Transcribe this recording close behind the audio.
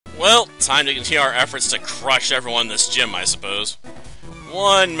Well, time to continue our efforts to crush everyone in this gym, I suppose.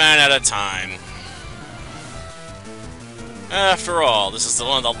 One man at a time. After all, this is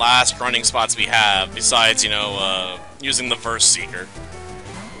one of the last running spots we have, besides, using the Verse Seeker.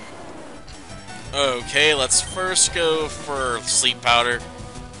 Okay, let's first go for Sleep Powder.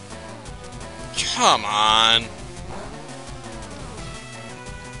 Come on.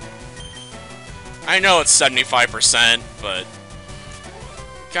 I know it's 75%, but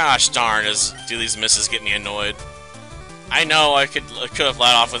gosh darn, do these misses get me annoyed. I know I could have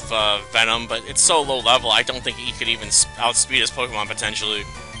let off with Venom, but it's so low level, I don't think he could even outspeed his Pokemon potentially.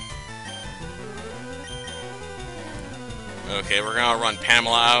 Okay, we're gonna run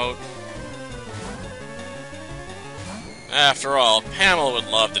Pamela out. After all, Pamela would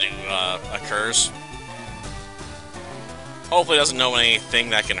love to do a curse. Hopefully doesn't know anything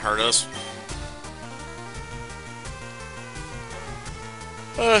that can hurt us.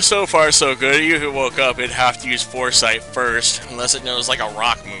 So far so good. Even if it woke up, it'd have to use Foresight first, unless it knows like a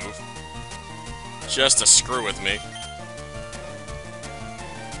rock move. Just to screw with me.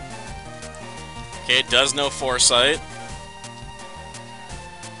 Okay, it does know Foresight.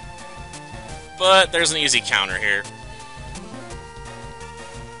 But there's an easy counter here.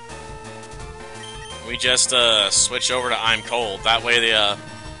 We just switch over to I'm Cold. That way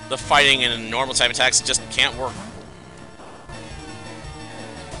the fighting and normal type attacks just can't work.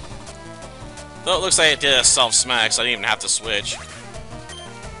 Though it looks like it did a self-smack, so I didn't even have to switch.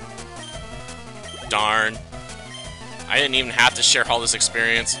 Darn. I didn't even have to share all this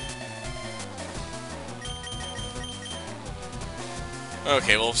experience.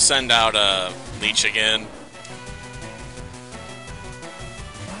 Okay, we'll send out Leech again.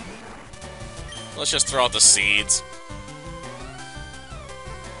 Let's just throw out the seeds.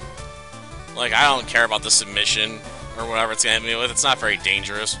 Like, I don't care about the submission, or whatever it's gonna hit me with. It's not very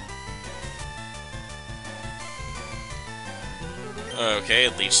dangerous. Okay,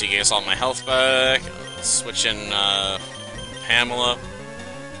 Leech Seed gave us all my health back. Let's switch in Pamela.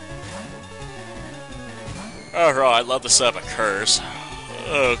 After all, I'd love to set up a curse.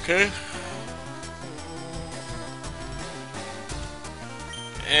 Okay.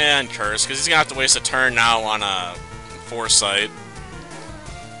 And curse, because he's gonna have to waste a turn now on Foresight.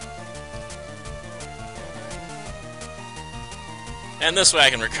 And this way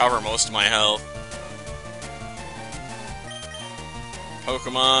I can recover most of my health.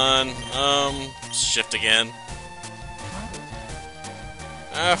 Pokemon, shift again.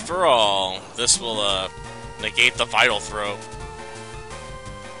 After all, this will negate the Vital Throw.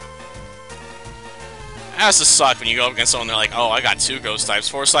 It has to suck when you go up against someone and they're like, oh, I got 2 ghost types,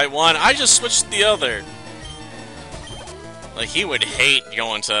 Foresight 1, I just switched to the other. Like, he would hate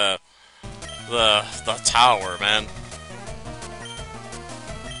going to the tower, man.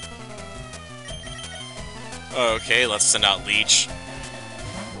 Okay, let's send out Leech.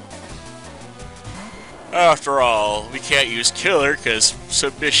 After all, we can't use Killer because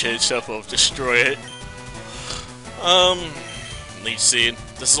Submission itself will destroy it. Leech Seed.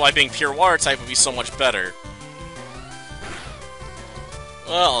 This is why being Pure Water type would be so much better.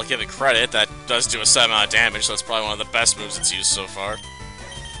 Well, I'll give it credit. That does do a 7 amount of damage, so it's probably one of the best moves it's used so far.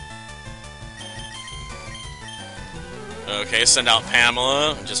 Okay, send out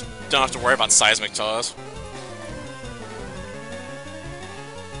Pamela. Just don't have to worry about Seismic Toss.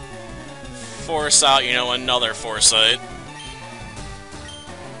 Force out, another Foresight.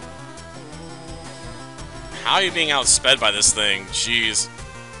 How are you being outsped by this thing? Jeez.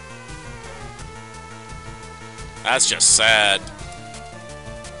 That's just sad.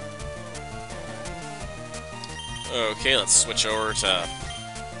 Okay, let's switch over to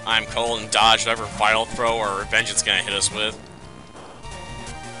I'm Cold and dodge whatever Vital Throw or Revenge it's gonna hit us with.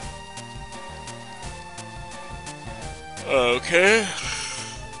 Okay.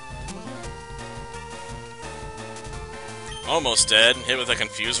 Almost dead. Hit with a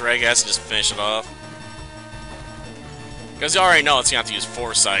Confuser, I guess, and just finish it off. Because you already know it's gonna have to use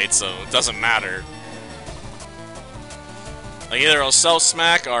Foresight, so it doesn't matter. Like, either it'll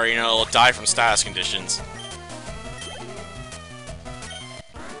self-smack, or, it'll die from status conditions.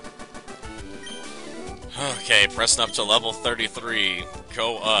 Okay, pressing up to level 33.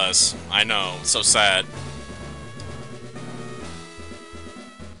 Go us. I know, so sad.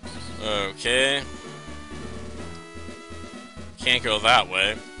 Okay. Can't go that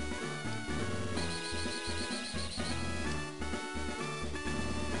way.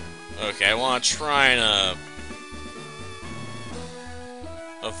 Okay, I want to try and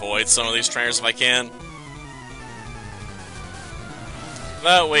avoid some of these trainers if I can.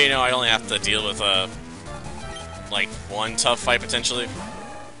 That way, I only have to deal with like one tough fight potentially.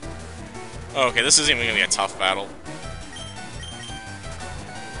 Okay, this isn't even gonna be a tough battle.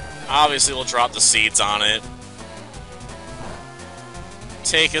 Obviously, we'll drop the seeds on it.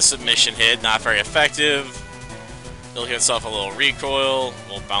 Take a submission hit, not very effective. He'll give himself a little recoil.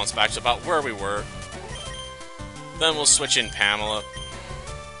 We'll bounce back to about where we were. Then we'll switch in Pamela.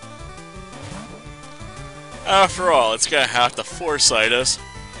 After all, it's gonna have to foresight us.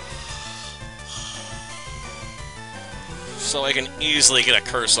 So I can easily get a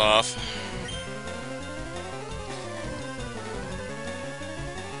curse off.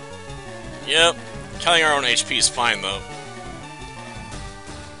 Yep, killing our own HP is fine though.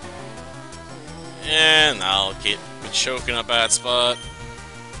 And I'll get a choke in a bad spot.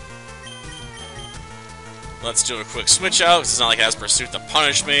 Let's do a quick switch out, because it's not like it has Pursuit to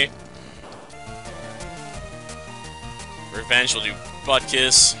punish me. Revenge will do Butt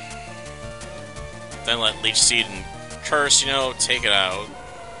Kiss. Then let Leech Seed and Curse, you know, take it out.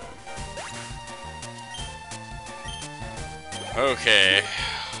 Okay.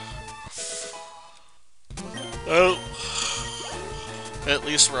 Well, at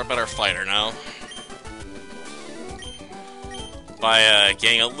least we're a better fighter now. By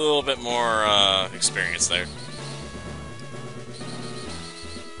getting a little bit more experience there.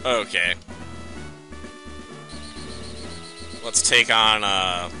 Okay. Let's take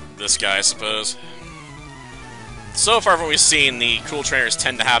on this guy, I suppose. So far from what we've seen, the Cool Trainers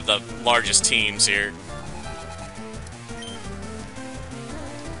tend to have the largest teams here.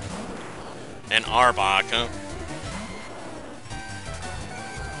 And Arbok, huh?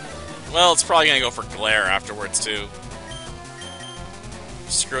 Well, it's probably gonna go for Glare afterwards, too.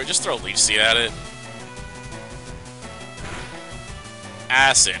 Screw it, just throw Leech Seed at it.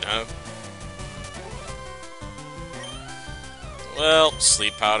 Acid, huh? Well,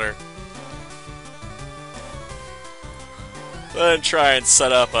 Sleep Powder. Then try and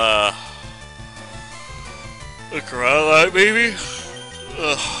set up a Growlite, maybe?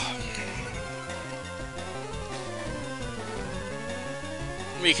 Ugh.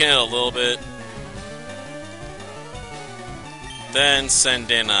 Weaken it a little bit. Then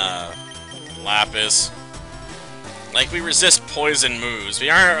send in Lapis. Like, we resist poison moves. We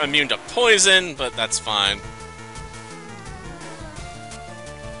aren't immune to poison, but that's fine.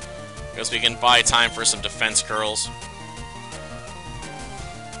 Because we can buy time for some defense curls.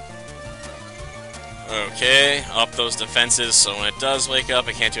 Okay, up those defenses so when it does wake up,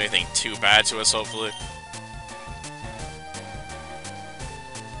 it can't do anything too bad to us, hopefully.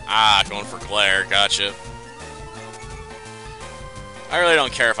 Ah, going for Glare, gotcha. I really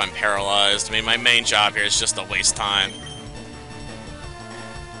don't care if I'm paralyzed. I mean, my main job here is just to waste time.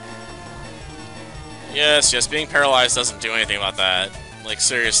 Yes, being paralyzed doesn't do anything about that. Like,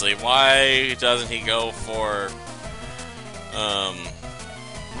 seriously, why doesn't he go for,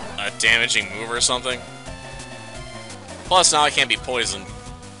 a damaging move or something? Plus, now I can't be poisoned.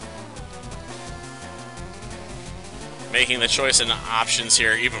 Making the choice and options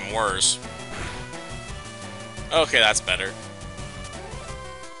here even worse. Okay, that's better.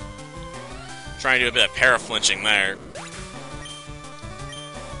 Trying to do a bit of para-flinching there.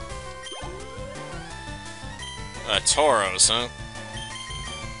 Tauros, huh?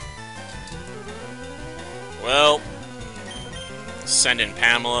 Well, send in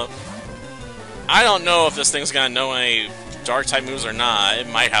Pamela. I don't know if this thing's gonna know any Dark-type moves or not. It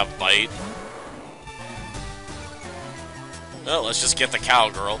might have Bite. Well, let's just get the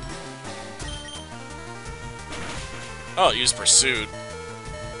Cowgirl. Oh, use Pursuit.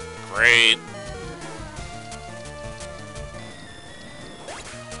 Great.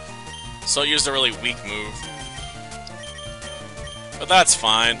 So it used a really weak move. But that's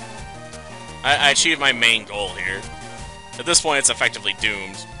fine. I achieved my main goal here. At this point, it's effectively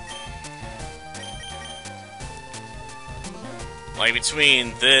doomed. Like,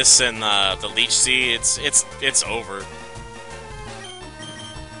 between this and the Leech Seed, it's over.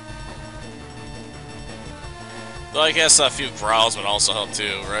 Though I guess a few growls would also help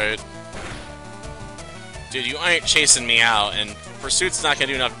too, right? Dude, you aren't chasing me out, and Pursuit's not gonna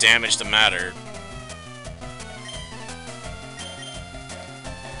do enough damage to matter.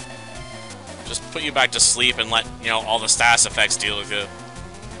 Just put you back to sleep and let, you know, all the status effects deal with it.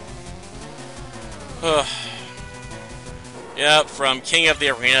 Yep, from King of the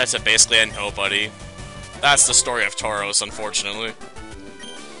Arena to basically a nobody. That's the story of Tauros, unfortunately.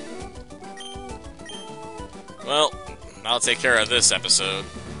 Well, I'll take care of this episode.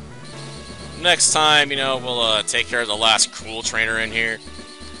 Next time, you know, we'll take care of the last cool trainer in here.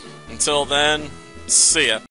 Until then, see ya.